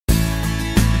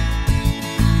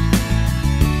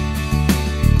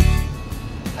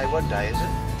what day is it?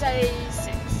 Day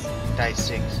 6. Day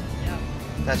 6. Yeah.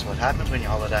 That's what happens when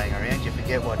you're holidaying around, you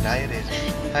forget what day it is.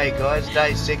 Hey guys,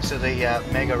 day 6 of the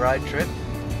mega road trip.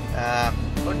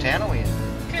 What town are we in?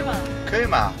 Cooma.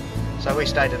 Cooma. So we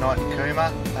stayed the night in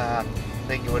Cooma. I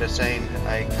think you would have seen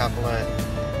a couple of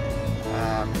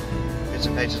bits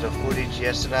and pieces of footage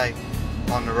yesterday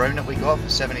on the room that we got for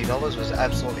 $70. It was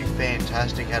absolutely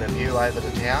fantastic, had a view over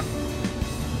the town.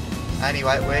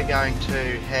 Anyway, we're going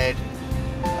to head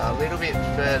a little bit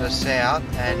further south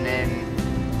and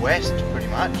then west pretty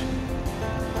much,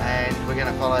 and we're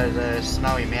going to follow the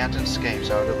Snowy Mountain scheme,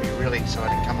 so it'll be really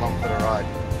exciting. Come along for the ride.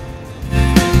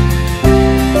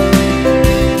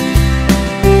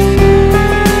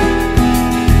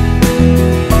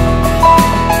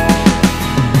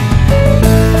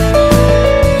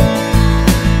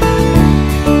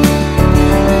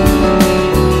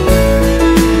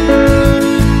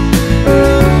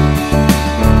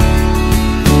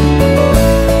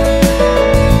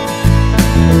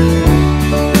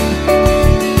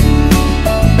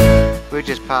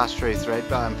 Just passed through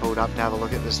Threadbow and pulled up to have a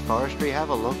look at this forestry. Have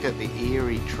a look at the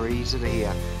eerie trees that are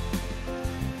here.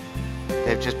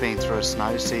 They've just been through a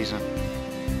snow season.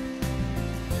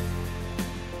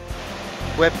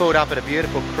 We're pulled up at a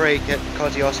beautiful creek at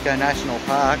Kosciuszko National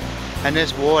Park, and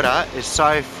this water is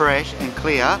so fresh and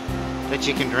clear that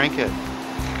you can drink it.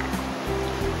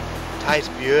 Tastes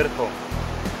beautiful.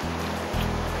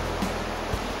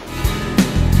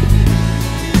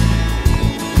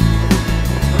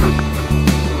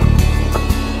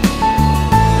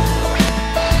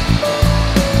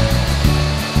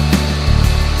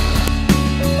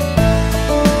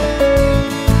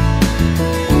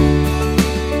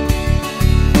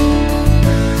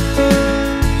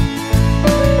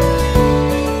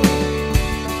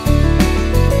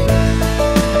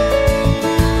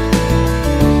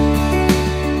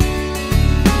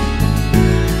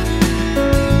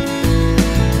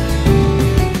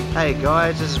 Hey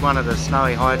guys, this is one of the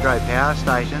Snowy Hydro power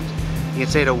stations. You can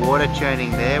see the water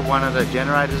churning there. One of the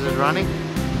generators is running.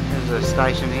 There's a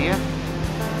station here.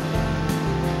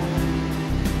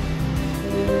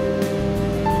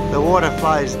 The water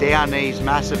flows down these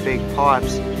massive big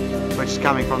pipes, which is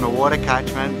coming from the water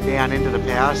catchment down into the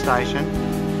power station,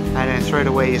 and then through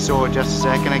to where you saw just a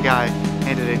second ago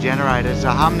into the generators.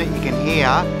 The hum that you can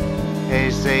hear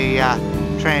is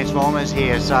the transformers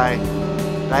here, so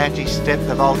they actually step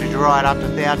the voltage right up to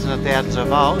thousands of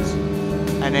volts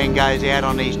and then goes out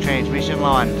on these transmission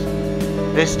lines.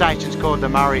 This station's called the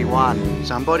Murray 1.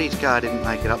 Somebody's car didn't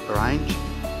make it up the range.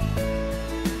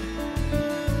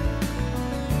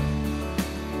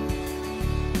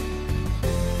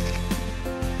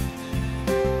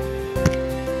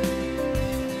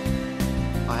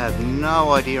 I have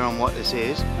no idea on what this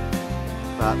is,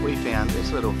 but we found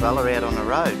this little fella out on the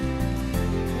road.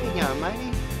 Where you going, matey?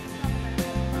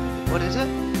 What is it?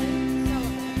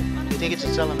 You think it's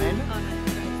a salamander? Oh,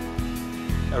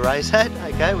 no, a racehead?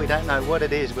 Okay, we don't know what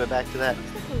it is. We're back to that.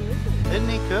 Isn't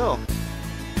he cool?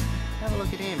 Have a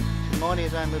look at him. He's minding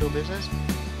his own little business.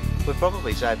 We've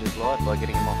probably saved his life by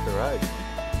getting him off the road.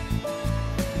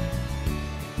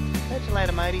 Catch you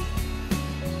later, matey.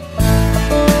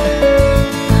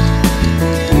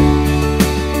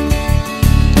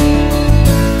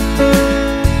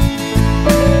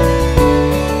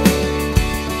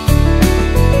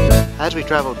 As we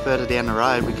travelled further down the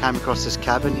road, we came across this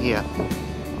cabin here.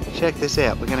 Check this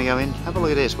out. We're going to go in, have a look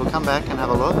at this. We'll come back and have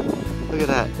a look. Look at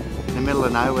that, in the middle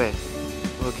of nowhere.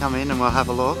 We'll come in and we'll have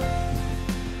a look.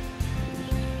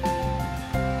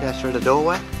 Go through the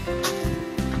doorway.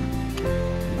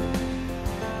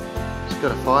 It's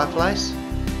got a fireplace.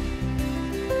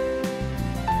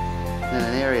 And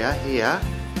an area here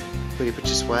where you put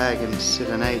your swag and sit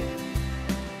and eat.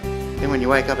 Then when you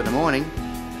wake up in the morning,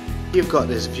 you've got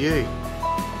this view.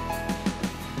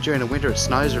 During the winter it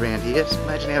snows around here, so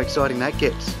imagine how exciting that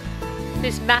gets.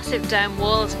 This massive dam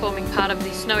wall is forming part of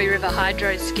the Snowy River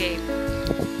Hydro scheme.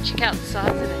 Check out the sides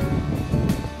of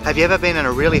it. Have you ever been in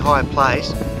a really high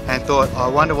place and thought, I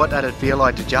wonder what that'd feel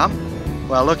like to jump?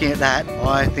 Well, looking at that,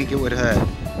 I think it would hurt.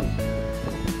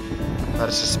 But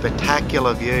it's a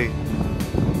spectacular view.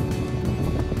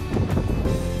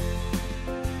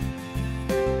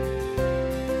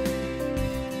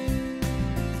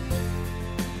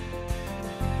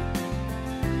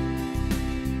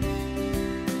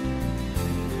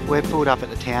 We're pulled up at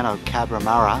the town of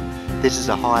Cabramurra. This is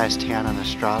the highest town in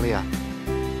Australia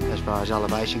as far as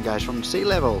elevation goes from sea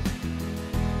level.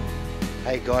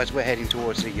 Hey guys, we're heading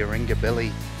towards the Uringabilly.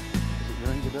 Is it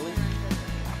Uringabilly?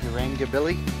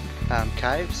 Uringabilly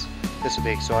caves. This will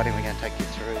be exciting. We're going to take you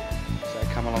through. So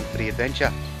come along for the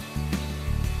adventure.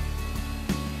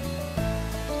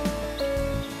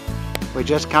 We're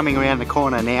just coming around the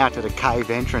corner now to the cave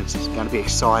entrance. It's going to be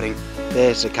exciting.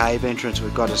 There's the cave entrance.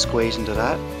 We've got to squeeze into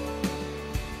that.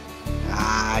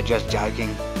 Ah, just joking.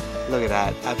 Look at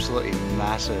that. Absolutely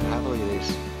massive. Have a look at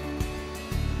this.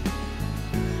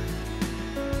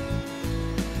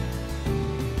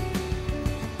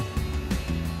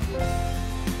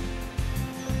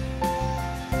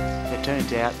 It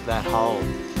turns out that hole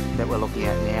that we're looking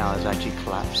at now has actually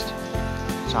collapsed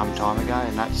some time ago,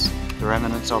 and that's the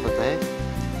remnants of it there.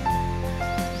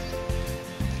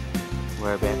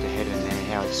 We're about to head in there.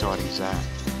 How exciting is that?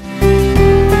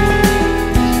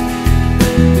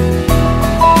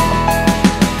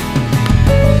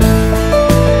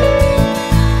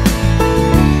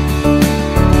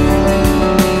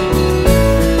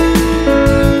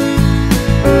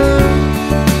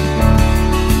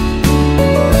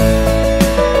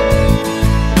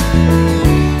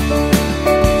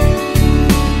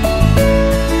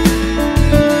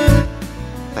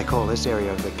 This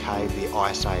area of the cave the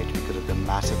Ice Age because of the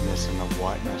massiveness and the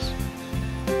whiteness.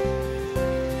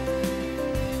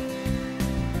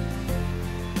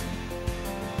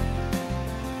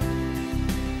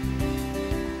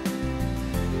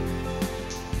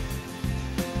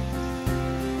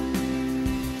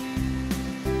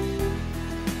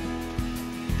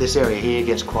 This area here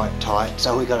gets quite tight,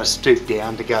 so we've got to stoop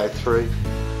down to go through.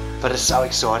 But it's so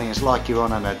exciting, it's like you're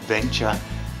on an adventure.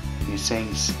 You're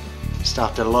seeing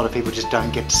stuff that a lot of people just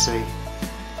don't get to see.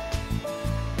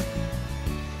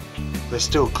 We're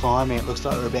still climbing. It looks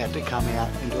like we're about to come out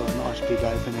into a nice big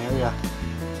open area.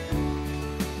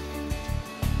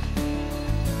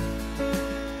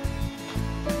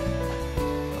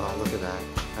 Oh, look at that.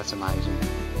 That's amazing.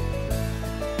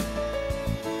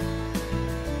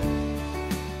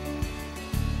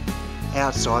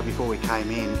 Outside before we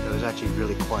came in, it was actually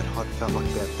really quite hot. It felt like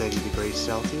about 30 degrees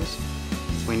Celsius.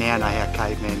 We now know how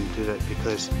cavemen did it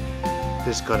because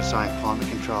this got its own climate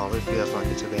control. It feels like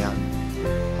it's about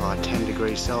 10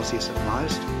 degrees Celsius at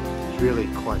most. It's really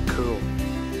quite cool.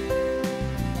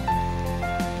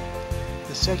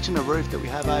 The section of roof that we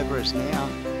have over us now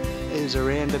is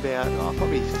around about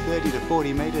probably 30 to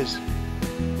 40 metres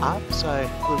up. So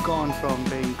we've gone from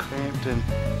being cramped and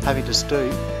having to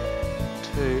stoop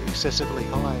to excessively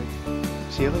high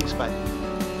ceiling space.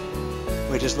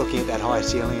 We're just looking at that high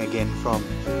ceiling again from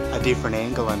a different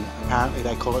angle, and apparently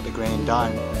they call it the Grand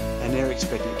Dome, and they're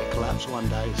expecting it to collapse one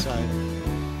day, so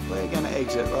we're going to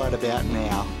exit right about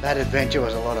now. That adventure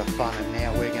was a lot of fun, and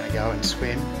now we're going to go and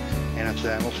swim in a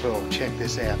thermal pool. Check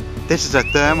this out. This is a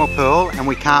thermal pool and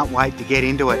we can't wait to get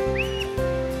into it.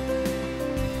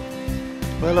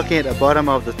 We're looking at the bottom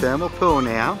of the thermal pool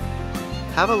now.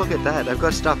 Have a look at that, they've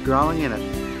got stuff growing in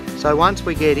it. So once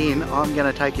we get in, I'm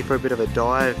going to take you for a bit of a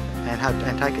dive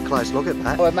and take a close look at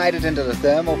that. We've made it into the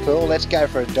thermal pool. Let's go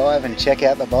for a dive and check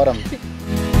out the bottom.